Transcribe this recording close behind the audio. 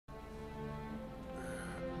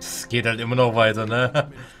Es geht halt immer noch weiter, ne? Mir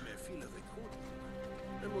nicht mehr viele Rekruten.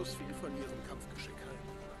 Er muss viel von ihrem Kampfgeschick halten.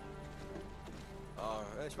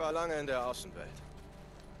 Oh, ich war lange in der Außenwelt.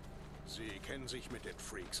 Sie kennen sich mit den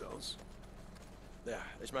Freaks aus? Ja,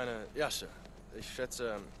 ich meine, ja, Sir. Ich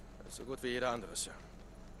schätze, so gut wie jeder andere, Sir.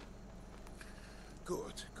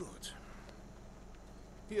 Gut, gut.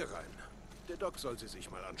 Hier rein. Der Doc soll sie sich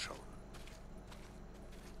mal anschauen.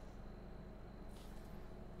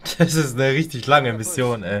 Das ist eine richtig lange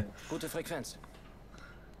Mission, ey. Gute Frequenz.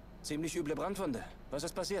 Ziemlich üble Brandwunde. Was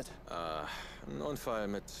ist passiert? Ein Unfall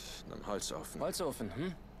mit einem Holzofen. Holzofen,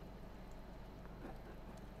 hm?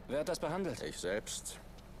 Wer hat das behandelt? Ich selbst.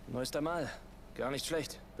 Neuester Mal. Gar nicht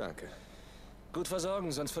schlecht. Danke. Gut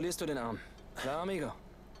versorgen, sonst verlierst du den Arm. Klar, amigo?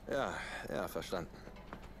 Ja, verstanden.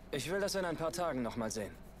 Ich will das in ein paar Tagen nochmal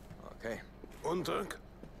sehen. Okay. Und, Doc?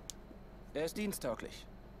 Er ist diensttauglich.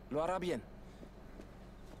 Lo hará bien.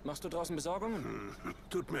 Machst du draußen Besorgungen?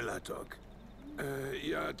 Tut mir leid, Doc.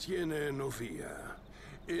 Ja, tiene novia.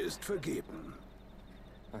 Er ist vergeben.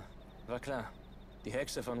 War klar. Die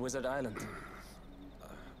Hexe von Wizard Island.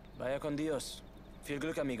 Vaya con Dios. Viel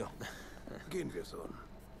Glück, amigo. Gehen wir, Sohn.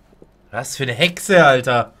 Was für eine Hexe,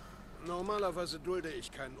 Alter. Normalerweise dulde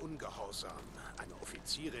ich keinen Ungehorsam, eine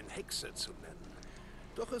Offizierin Hexe zu nennen.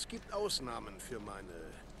 Doch es gibt Ausnahmen für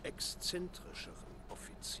meine exzentrischeren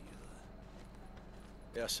Offiziere.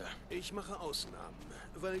 Ja, Sir. Ich mache Ausnahmen,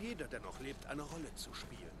 weil jeder, der noch lebt, eine Rolle zu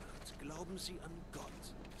spielen hat. Glauben Sie an Gott,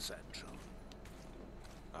 Sancho.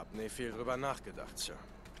 Hab nie viel drüber nachgedacht, Sir.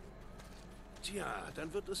 Tja,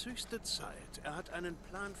 dann wird es höchste Zeit. Er hat einen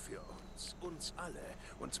Plan für uns alle.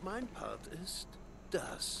 Und mein Part ist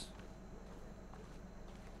das.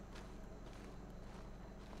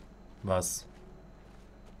 Was?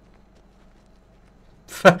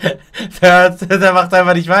 der macht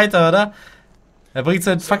einfach nicht weiter, oder? Er bringt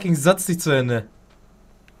seinen fucking Satz nicht zu Ende.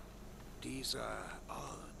 Dieser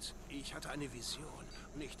Ort. Ich hatte eine Vision.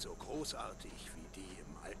 Nicht so großartig wie die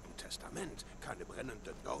im Alten Testament. Keine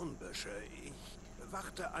brennenden Dornbüsche. Ich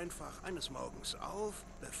wachte einfach eines Morgens auf,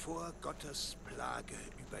 bevor Gottes Plage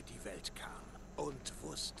über die Welt kam. Und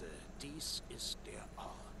wusste, dies ist der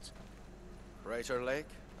Ort. Crater Lake?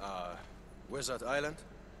 Wizard Island?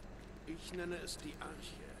 Ich nenne es die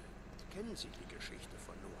Arche. Kennen Sie die Geschichte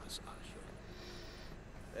von Noahs Arche?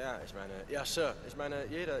 Ja, ich meine, ja, Sir. Ich meine,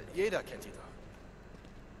 jeder kennt die doch.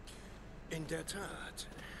 In der Tat.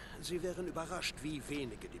 Sie wären überrascht, wie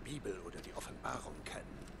wenige die Bibel oder die Offenbarung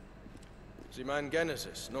kennen. Sie meinen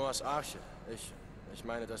Genesis, Noahs Arche. Ich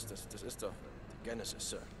meine, das ist doch Genesis,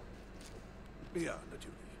 Sir. Ja,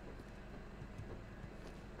 natürlich.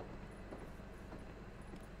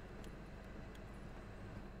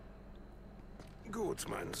 Gut,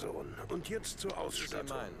 mein Sohn. Und jetzt zur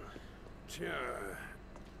Ausstattung. Tja,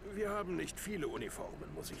 wir haben nicht viele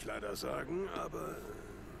Uniformen, muss ich leider sagen, aber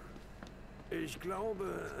ich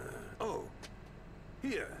glaube... Oh,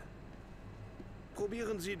 hier.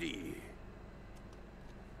 Probieren Sie die.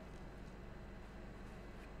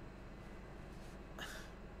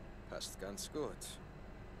 Passt ganz gut.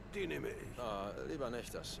 Die nehme ich. Lieber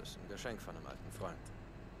nicht, das ist ein Geschenk von einem alten Freund.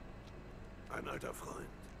 Ein alter Freund.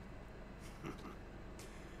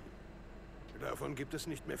 Davon gibt es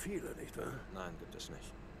nicht mehr viele, nicht wahr? Nein, gibt es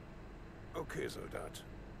nicht. Okay, Soldat.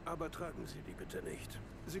 Aber tragen Sie die bitte nicht.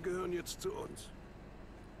 Sie gehören jetzt zu uns.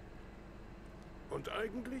 Und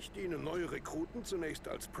eigentlich dienen neue Rekruten zunächst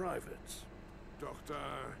als Privates. Doch da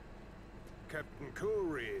Captain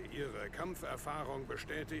Curry ihre Kampferfahrung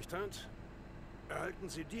bestätigt hat, erhalten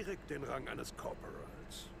Sie direkt den Rang eines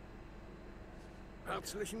Corporals.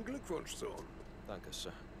 Herzlichen Glückwunsch, Sohn. Danke,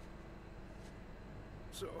 Sir.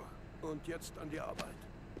 So, und jetzt an die Arbeit.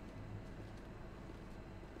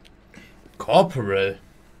 Corporal.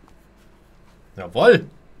 Jawohl.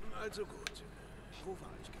 Also gut. Wo war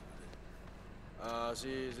ich gerade?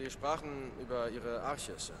 Sie sprachen über Ihre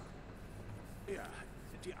Arche, Sir. Ja,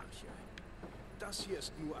 die Arche. Das hier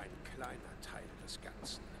ist nur ein kleiner Teil des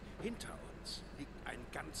Ganzen. Hinter uns liegt ein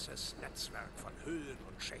ganzes Netzwerk von Höhlen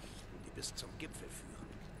und Schächten, die bis zum Gipfel führen.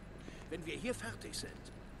 Wenn wir hier fertig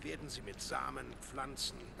sind, werden sie mit Samen,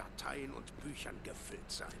 Pflanzen, Dateien und Büchern gefüllt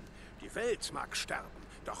sein. Die Welt mag sterben,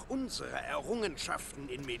 doch unsere Errungenschaften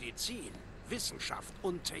in Medizin, Wissenschaft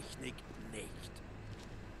und Technik nicht.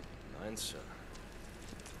 Nein, Sir.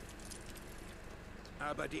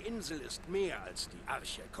 Aber die Insel ist mehr als die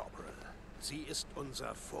Arche, Corporal. Sie ist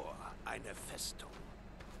unser Fort, eine Festung.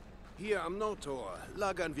 Hier am Nordtor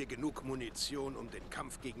lagern wir genug Munition, um den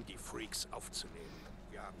Kampf gegen die Freaks aufzunehmen.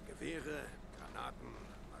 Wir haben Gewehre, Granaten,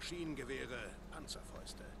 Maschinengewehre,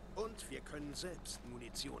 Panzerfäuste. Und wir können selbst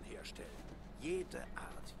Munition herstellen. Jede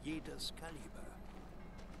Art, jedes Kaliber.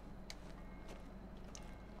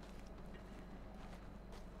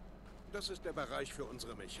 Das ist der Bereich für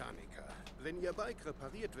unsere Mechaniker. Wenn Ihr Bike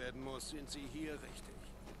repariert werden muss, sind Sie hier richtig.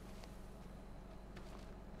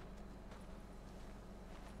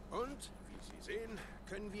 Und, wie Sie sehen,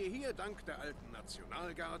 können wir hier dank der alten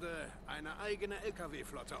Nationalgarde eine eigene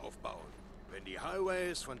LKW-Flotte aufbauen. Wenn die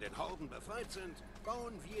Highways von den Horden befreit sind,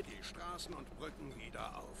 bauen wir die Straßen und Brücken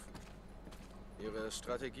wieder auf. Ihre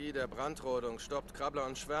Strategie der Brandrodung stoppt Krabbler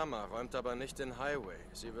und Schwärmer, räumt aber nicht den Highway.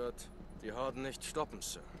 Sie wird die Horden nicht stoppen,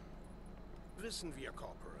 Sir. Wissen wir,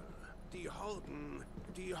 Corporal, die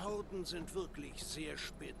Horden sind wirklich sehr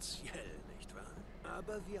speziell, nicht wahr?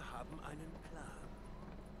 Aber wir haben einen Plan.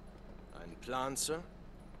 Ein Plan, Sir?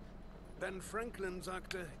 Ben Franklin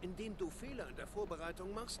sagte, indem du Fehler in der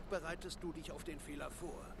Vorbereitung machst, bereitest du dich auf den Fehler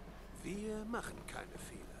vor. Wir machen keine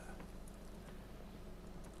Fehler.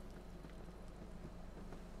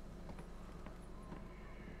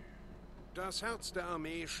 Das Herz der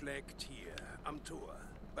Armee schlägt hier, am Tor,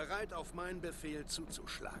 bereit auf meinen Befehl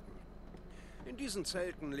zuzuschlagen. In diesen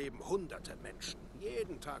Zelten leben hunderte Menschen.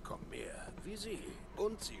 Jeden Tag kommen mehr, wie Sie.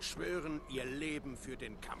 Und sie schwören, ihr Leben für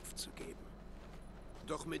den Kampf zu geben.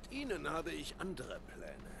 Doch mit ihnen habe ich andere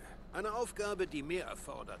Pläne. Eine Aufgabe, die mehr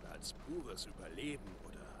erfordert als pures Überleben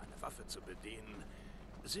oder eine Waffe zu bedienen.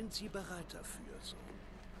 Sind Sie bereit dafür, Sohn?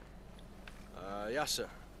 Ja, Sir.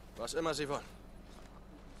 Was immer Sie wollen.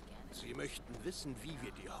 Sie möchten wissen, wie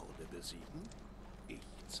wir die Horde besiegen? Ich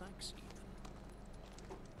zeig's Ihnen.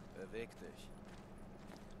 Beweg dich.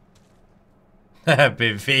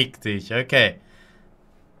 Beweg dich, okay.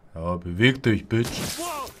 Ja, beweg dich, Bitch.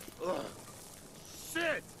 Wow! Oh.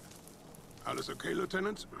 Shit! Alles okay,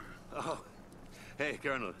 Lieutenant? Oh. Hey,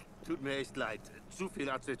 Colonel. Tut mir echt leid. Zu viel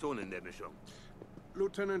Aceton in der Mischung.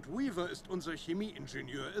 Lieutenant Weaver ist unser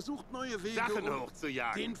Chemieingenieur. Er sucht neue Wege, Sachen um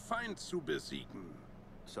hochzujagen. den Feind zu besiegen.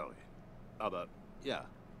 Sorry. Aber, ja.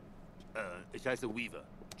 Ich heiße Weaver.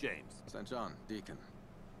 James. St. John, Deacon.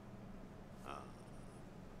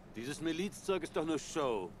 Dieses Milizzeug ist doch nur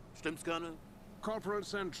Show. Stimmt's, Colonel? Corporal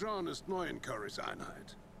St. John ist neu in Currys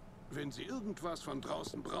Einheit. Wenn Sie irgendwas von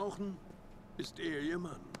draußen brauchen, ist er Ihr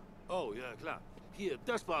Mann. Oh, ja, klar. Hier,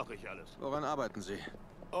 das brauche ich alles. Woran arbeiten Sie?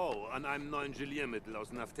 Oh, an einem neuen Geliermittel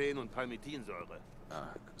aus Naphthen und Palmitinsäure.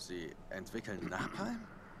 Sie entwickeln Napalm?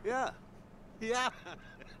 Ja. Ja.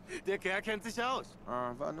 Der Kerl kennt sich aus.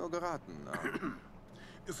 War nur geraten.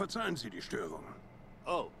 Verzeihen Sie die Störung.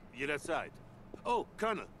 Oh, jederzeit. Oh,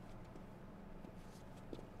 Colonel.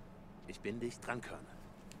 Ich bin dicht dran, Colonel.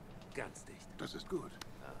 Ganz dicht. Das ist gut.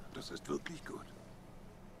 Das ist wirklich gut.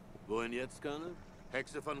 Wohin jetzt, Colonel?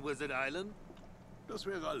 Hexe von Wizard Island? Das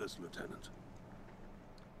wäre alles, Lieutenant.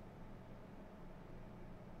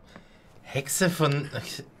 Hexe von...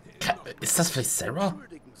 Ist das vielleicht Sarah?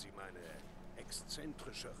 Entschuldigen Sie meine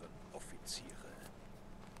exzentrischeren Offiziere.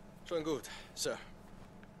 Schon gut, Sir.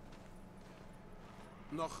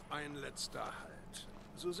 Noch ein letzter Halt.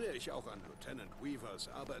 So sehr ich auch an Lieutenant Weavers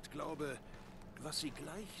Arbeit glaube, was Sie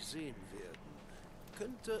gleich sehen werden,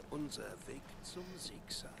 könnte unser Weg zum Sieg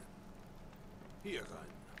sein. Hier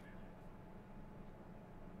rein.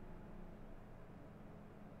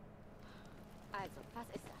 Also, was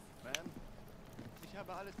ist das? Ma'am, ich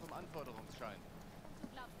habe alles vom Anforderungsschein. Du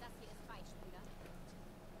glaubst, das hier ist Beispieler?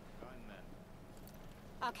 Nein,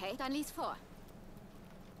 Ma'am. Okay, dann lies vor.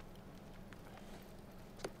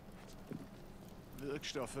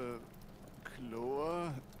 Wirkstoffe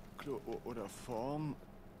Chlor oder Form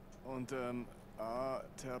und Tap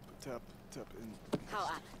in. Hau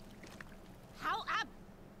ab. Hau ab!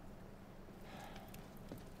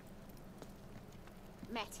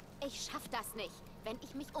 Matt, ich schaff das nicht, wenn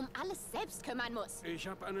ich mich um alles selbst kümmern muss. Ich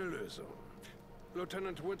habe eine Lösung.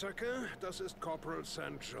 Lieutenant Whittaker, das ist Corporal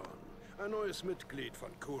St. John. Ein neues Mitglied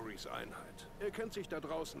von Currys Einheit. Er kennt sich da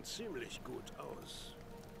draußen ziemlich gut aus.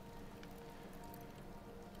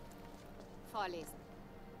 Vorlesen.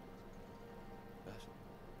 Was?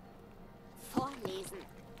 Vorlesen.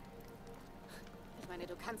 Ich meine,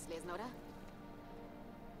 du kannst lesen, oder?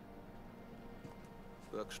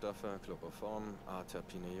 Wirkstoffe, Chloroform,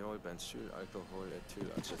 Terpineol, Benzyl, Alkohol, Das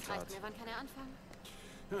Ethylacetat. reicht mir, wann kann er anfangen?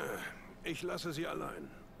 Ich lasse Sie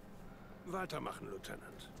allein. Weitermachen,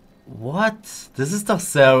 Lieutenant. What? Das ist doch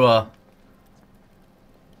Sarah.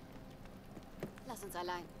 Lass uns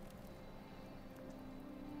allein.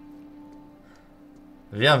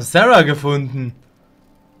 Wir haben Sarah gefunden.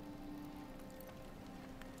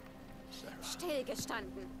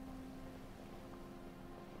 Stillgestanden.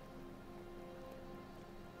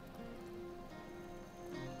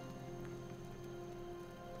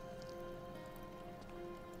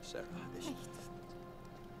 Sarah, ich... Nichts.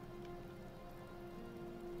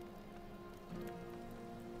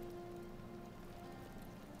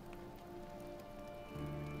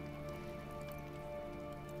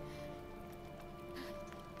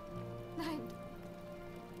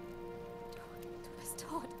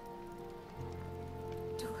 tot.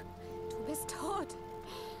 Du bist tot.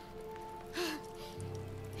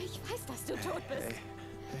 Ich weiß, dass du tot bist. Hey.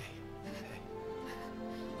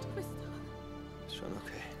 Du bist tot. Ist schon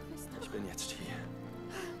okay. Ich bin jetzt hier.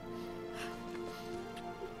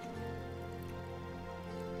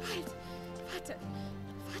 Halt.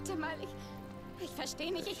 Warte mal. Ich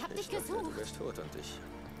verstehe nicht. Ich habe dich dachte, gesucht. Du bist tot und ich.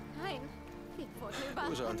 Nein. Wir wurden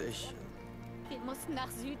überrannt. Rosa und ich. Wir mussten nach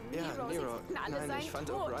Süden. Ja, Nero, sie Nero. sagten, alle Nein, seien ich fand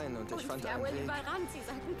tot. O'Brien und ich fand einen Farrell Weg überrannt. Sie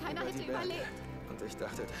sagten, keiner über hätte die Berge. überlebt. Und ich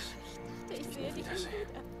dachte, dass Ich dich sehe nie dich nie wiedersehe.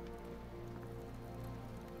 wieder.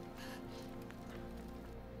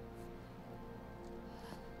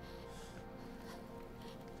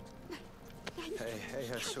 Hey,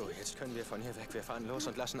 hör zu. Jetzt können wir von hier weg. Wir fahren los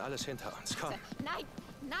und lassen alles hinter uns. Komm.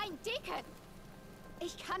 Nein, Deacon!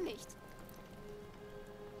 Ich kann nicht.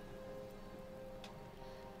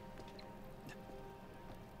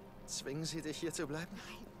 Zwingen sie dich hier zu bleiben?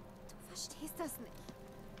 Nein, du verstehst das nicht.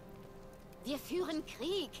 Wir führen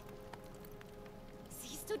Krieg.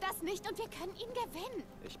 Siehst du das nicht? Und wir können ihn gewinnen.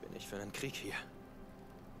 Ich bin nicht für einen Krieg hier.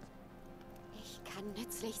 Ich kann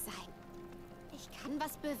nützlich sein. Ich kann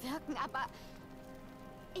was bewirken, aber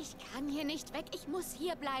ich kann hier nicht weg. Ich muss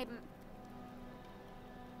hier bleiben.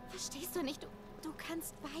 Verstehst du nicht? Du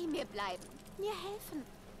kannst bei mir bleiben. Mir helfen.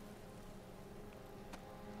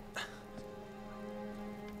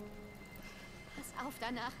 Pass auf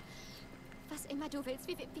danach. Was immer du willst.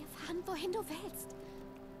 Wir fahren, wohin du willst.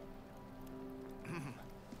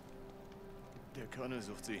 Der Colonel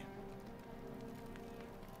sucht sie.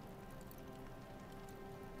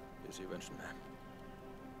 Wie Sie wünschen, Ma'am.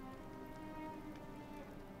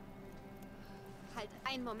 Halt,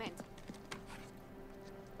 einen Moment.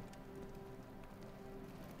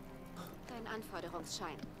 Dein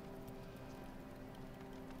Anforderungsschein.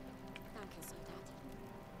 Danke, Soldat.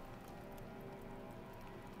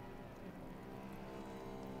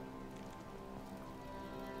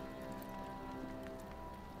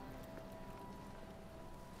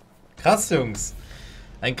 Krass, Jungs.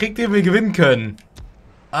 Ein Krieg, den wir gewinnen können.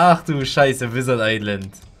 Ach du Scheiße, Wizard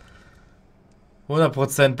Island.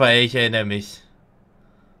 100% bei ich erinnere mich.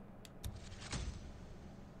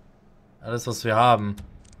 Alles, was wir haben.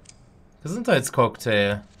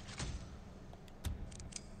 Gesundheitscocktail.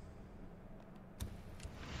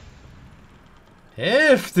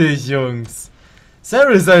 Heftig, Jungs.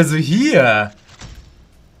 Sarah ist also hier.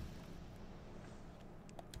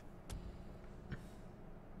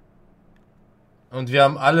 Und wir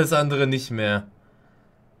haben alles andere nicht mehr.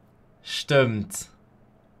 Stimmt.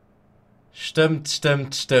 Stimmt.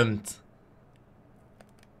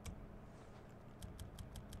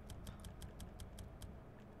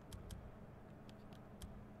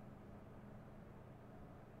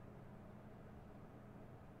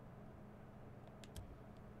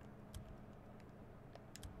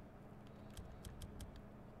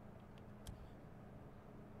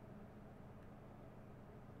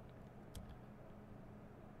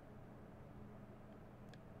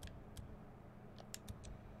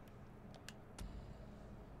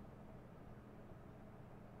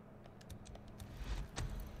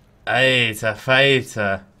 Alter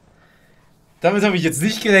Falter. Damit habe ich jetzt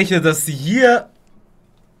nicht gerechnet, dass sie hier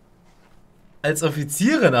als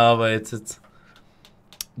Offizierin arbeitet.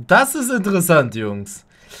 Das ist interessant, Jungs.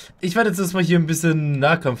 Ich werde jetzt erstmal hier ein bisschen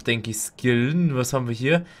Nahkampf, denke ich, skillen. Was haben wir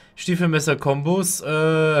hier? Stiefelmesser-Kombos.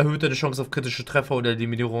 Erhöht deine Chance auf kritische Treffer oder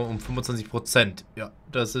Eliminierung um 25%. Ja,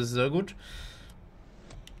 das ist sehr gut.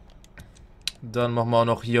 Dann machen wir auch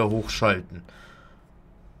noch hier hochschalten.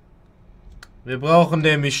 Wir brauchen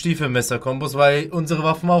nämlich Stiefelmesser-Kombos, weil unsere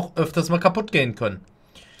Waffen auch öfters mal kaputt gehen können.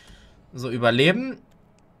 So, überleben.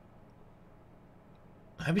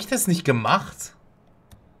 Habe ich das nicht gemacht?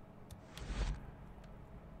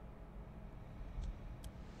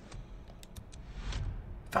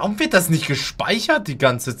 Warum wird das nicht gespeichert die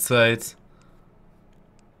ganze Zeit?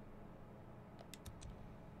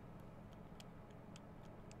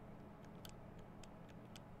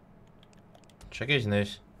 Check ich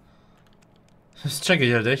nicht. Das checke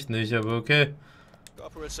ich halt echt nicht, aber okay.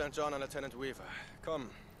 Corporal St. John an Lieutenant Weaver. Komm.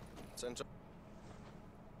 St.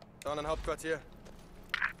 John an Hauptquartier.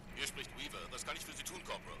 Hier spricht Weaver. Was kann ich für Sie tun,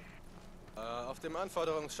 Corporal? Auf dem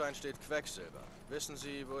Anforderungsschein steht Quecksilber. Wissen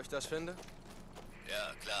Sie, wo ich das finde?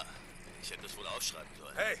 Ja, klar. Ich hätte es wohl aufschreiben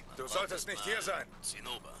sollen. Hey, du solltest nicht hier sein.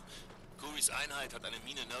 Zinnober. Kuris Einheit hat eine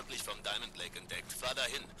Mine nördlich vom Diamond Lake entdeckt. Fahr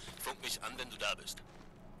dahin. Funk mich an, wenn du da bist.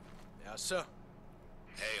 Ja, Sir.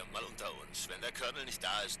 Hey, und mal unter uns. Wenn der Colonel nicht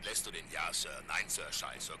da ist, lässt du den Ja, Sir, Nein, Sir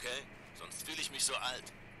Scheiß, okay? Sonst fühle ich mich so alt.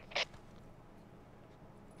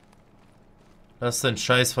 Was ist denn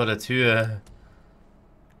Scheiß vor der Tür?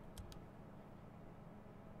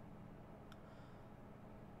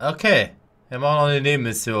 Okay. Wir machen noch eine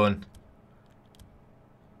Nebenmission.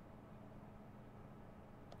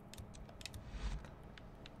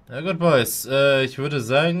 Na gut, Boys. Ich würde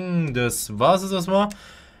sagen, das war's jetzt erstmal.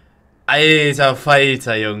 Alter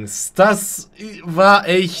Falter, Jungs. Das war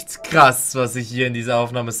echt krass, was ich hier in dieser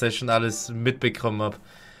Aufnahmesession alles mitbekommen habe.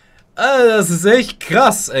 Das ist echt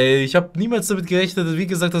krass, ey. Ich habe niemals damit gerechnet, wie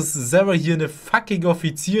gesagt, dass Sarah hier eine fucking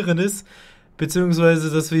Offizierin ist. Beziehungsweise,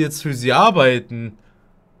 dass wir jetzt für sie arbeiten.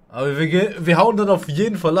 Aber wir hauen dann auf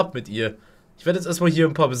jeden Fall ab mit ihr. Ich werde jetzt erstmal hier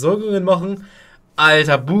ein paar Besorgungen machen.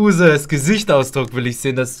 Alter, Buse, das Gesichtsausdruck will ich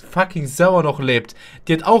sehen, dass fucking Sarah noch lebt.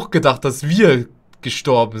 Die hat auch gedacht, dass wir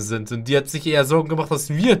gestorben sind. Und die hat sich eher Sorgen gemacht, dass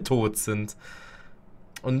wir tot sind.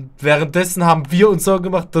 Und währenddessen haben wir uns Sorgen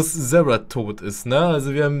gemacht, dass Sarah tot ist, ne?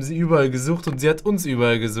 Also wir haben sie überall gesucht und sie hat uns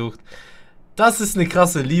überall gesucht. Das ist eine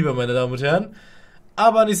krasse Liebe, meine Damen und Herren.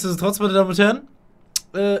 Aber nichtsdestotrotz, meine Damen und Herren,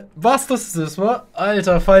 was das war?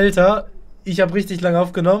 Alter Falter, ich habe richtig lange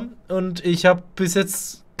aufgenommen und ich habe bis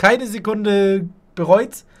jetzt keine Sekunde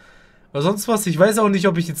bereut. Oder sonst was. Ich weiß auch nicht,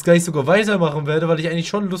 ob ich jetzt gleich sogar weitermachen werde, weil ich eigentlich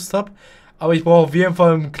schon Lust habe. Aber ich brauche auf jeden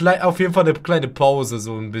Fall eine kleine Pause,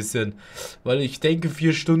 so ein bisschen. Weil ich denke,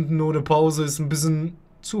 4 Stunden ohne Pause ist ein bisschen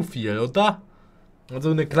zu viel, oder? Also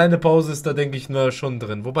eine kleine Pause ist da, denke ich, schon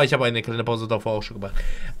drin. Wobei, ich habe eine kleine Pause davor auch schon gemacht.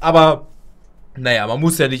 Aber, naja, man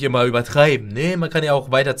muss ja nicht immer übertreiben, ne? Man kann ja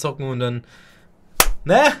auch weiter zocken und dann...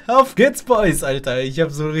 Na, auf geht's, Boys, Alter. Ich habe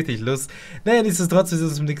so richtig Lust. Naja, nichtsdestotrotz ist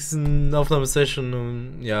es im nächsten Aufnahmesession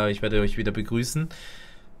und ja, ich werde euch wieder begrüßen.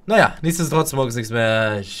 Naja, nichtsdestotrotz, morgens nichts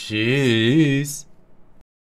mehr. Tschüss.